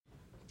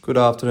Good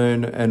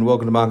afternoon and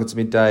welcome to Markets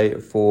Midday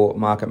for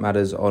Market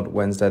Matters on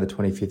Wednesday the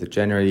 25th of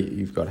January.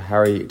 You've got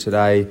Harry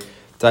today,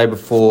 day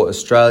before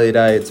Australia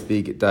Day. It's a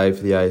big day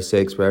for the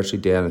ASX. We're actually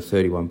down at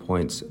 31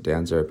 points,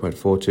 down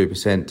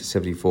 0.42% to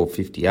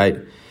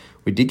 74.58.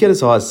 We did get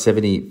as high as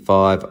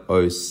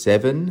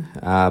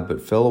 75.07,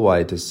 but fell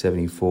away to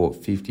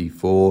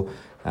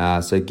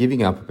 74.54. So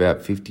giving up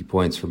about 50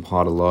 points from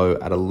high to low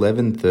at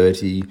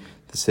 11.30.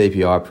 The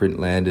CPI print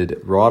landed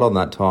right on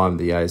that time.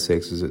 The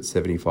ASX was at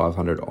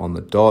 7,500 on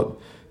the dot.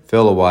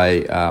 Fell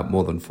away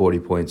more than 40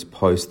 points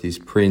post this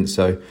print.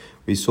 So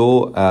we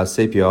saw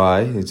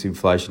CPI, its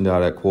inflation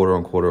data, quarter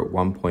on quarter at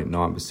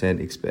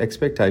 1.9%.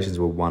 Expectations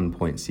were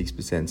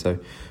 1.6%. So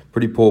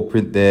pretty poor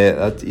print there.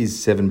 That is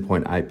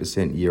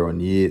 7.8% year on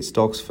year.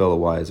 Stocks fell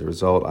away as a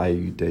result.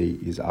 AUD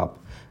is up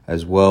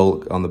as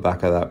well on the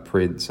back of that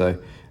print.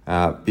 So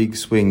big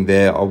swing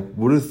there. I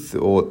would have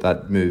thought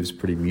that move's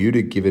pretty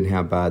muted given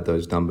how bad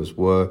those numbers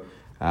were.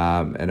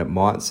 And it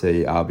might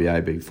see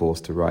RBA being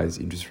forced to raise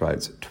interest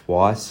rates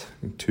twice,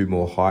 2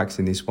 more hikes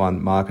in this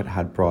one. Market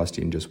had priced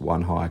in just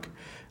 1 hike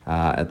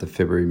at the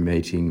February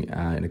meeting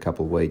in a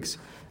couple of weeks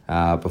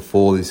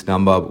before this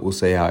number. But we'll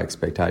see how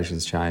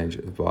expectations change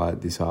by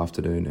this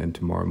afternoon and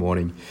tomorrow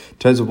morning. In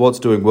terms of what's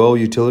doing well,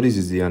 utilities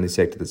is the only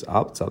sector that's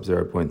up. It's up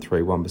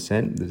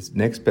 0.31%. The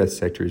next best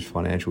sector is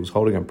financials,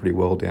 holding up pretty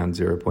well, down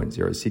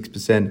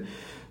 0.06%.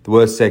 The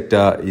worst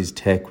sector is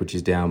tech, which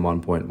is down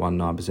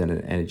 1.19%,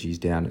 and energy is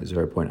down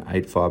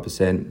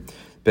 0.85%.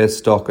 Best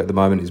stock at the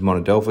moment is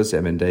Monadelphous,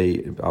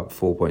 MND, up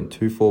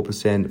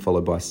 4.24%,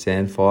 followed by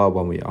Sandfire,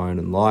 one we own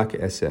and like.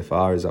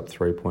 SFR is up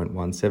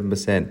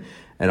 3.17%,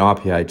 and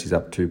IPH is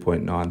up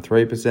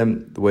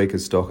 2.93%. The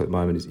weakest stock at the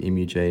moment is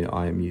Imugene,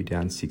 IMU,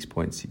 down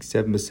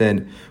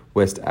 6.67%.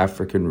 West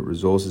African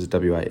Resources,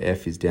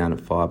 WAF, is down at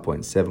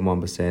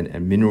 5.71%,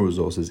 and Mineral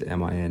Resources,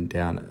 MIN,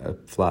 down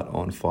flat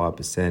on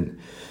 5%.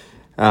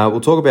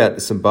 We'll talk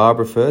about St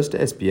Barbara first.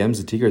 SBM's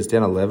the ticker is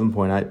down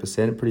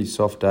 11.8%. Pretty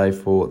soft day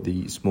for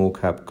the small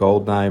cap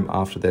gold name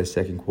after their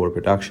second quarter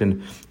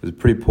production. It was a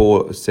pretty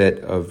poor set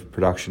of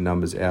production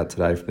numbers out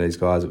today from these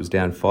guys. It was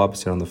down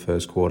 5% on the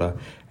first quarter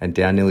and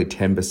down nearly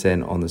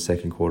 10% on the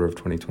second quarter of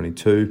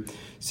 2022.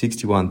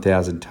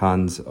 61,000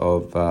 ounces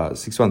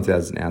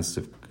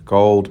of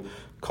gold.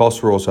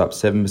 Costs were also up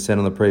 7%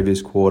 on the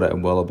previous quarter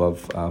and well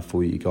above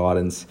full year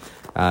guidance.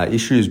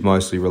 Issues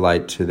mostly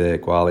relate to their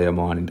Gwalia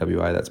mine in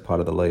WA. That's part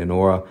of the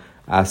Leonora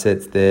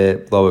assets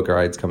there. Lower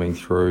grades coming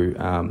through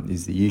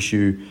is the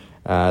issue.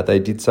 They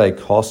did say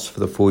costs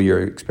for the full year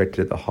are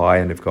expected at the high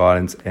end of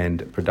guidance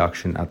and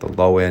production at the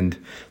low end.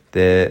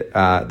 They're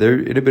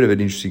in a bit of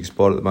an interesting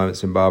spot at the moment,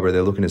 St Barbara.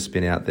 They're looking to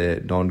spin out their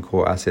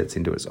non-core assets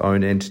into its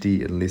own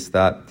entity and list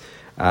that.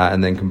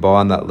 And then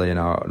combine that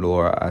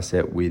Leonora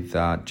asset with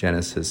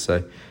Genesis.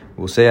 So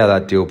we'll see how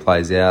that deal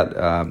plays out.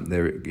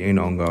 They're in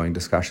ongoing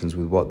discussions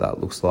with what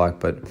that looks like,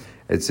 but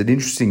it's an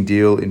interesting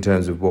deal in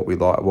terms of what we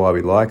like, why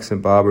we like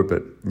St Barbara.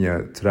 But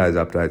today's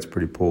update's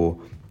pretty poor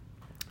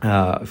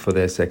for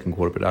their second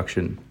quarter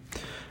production.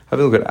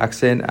 Having a look at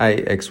Accent,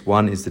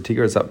 AX1 is the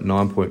ticker. It's up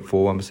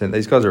 9.41%.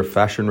 These guys are a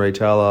fashion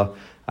retailer.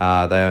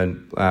 They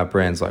own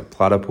brands like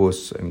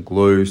Platypus and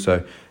Glue.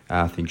 So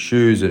I think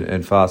shoes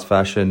and fast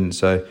fashion.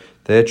 So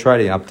their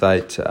trading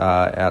update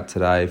out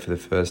today for the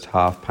first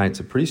half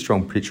paints a pretty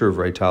strong picture of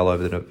retail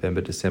over the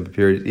November-December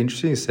period.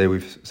 Interesting to see,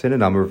 we've seen a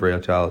number of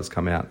retailers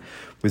come out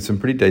with some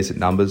pretty decent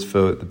numbers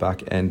for the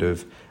back end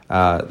of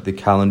the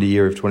calendar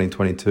year of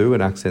 2022,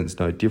 and Accent's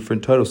no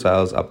different. Total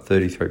sales up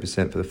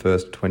 33% for the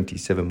first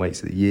 27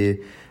 weeks of the year.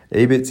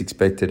 EBIT's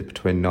expected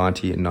between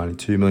 90 and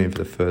 92 million for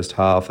the first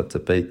half. That's a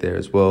beat there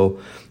as well.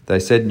 They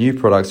said new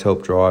products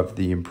help drive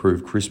the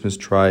improved Christmas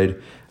trade.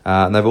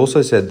 And they've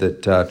also said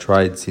that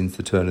trade since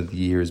the turn of the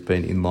year has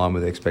been in line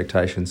with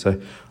expectations.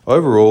 So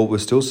overall, we're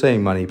still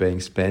seeing money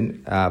being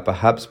spent.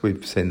 Perhaps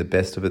we've seen the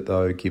best of it,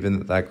 though,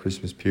 given that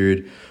Christmas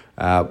period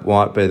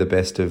might be the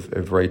best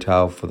of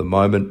retail for the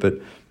moment. But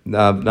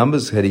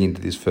numbers heading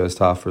into this first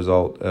half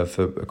result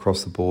for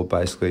across the board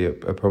basically are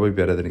probably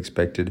better than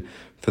expected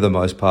for the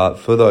most part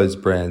for those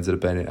brands that have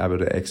been able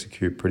to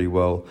execute pretty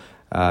well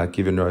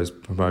given those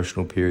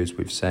promotional periods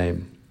we've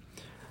seen.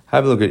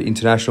 Have a look at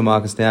international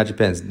markets now.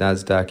 Japan's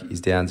Nasdaq is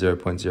down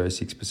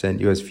 0.06%.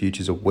 US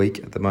futures are weak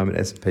at the moment.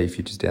 S&P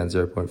futures down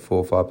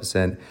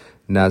 0.45%.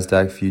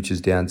 Nasdaq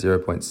futures down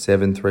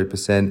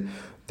 0.73%.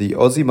 The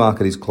Aussie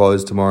market is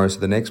closed tomorrow,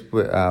 so the next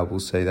we'll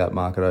see that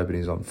market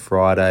opening is on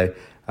Friday.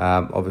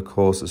 Of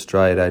course,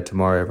 Australia Day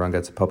tomorrow, everyone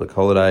gets a public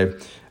holiday.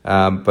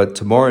 But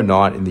tomorrow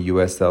night in the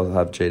US, they'll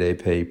have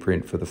GDP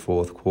print for the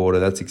fourth quarter.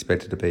 That's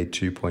expected to be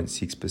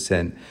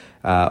 2.6%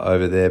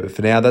 over there. But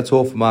for now, that's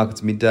all for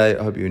Markets Midday.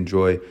 I hope you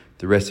enjoy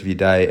the rest of your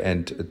day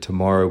and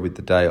tomorrow with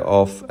the day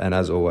off. And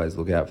as always,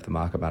 look out for the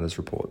Market Matters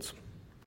reports.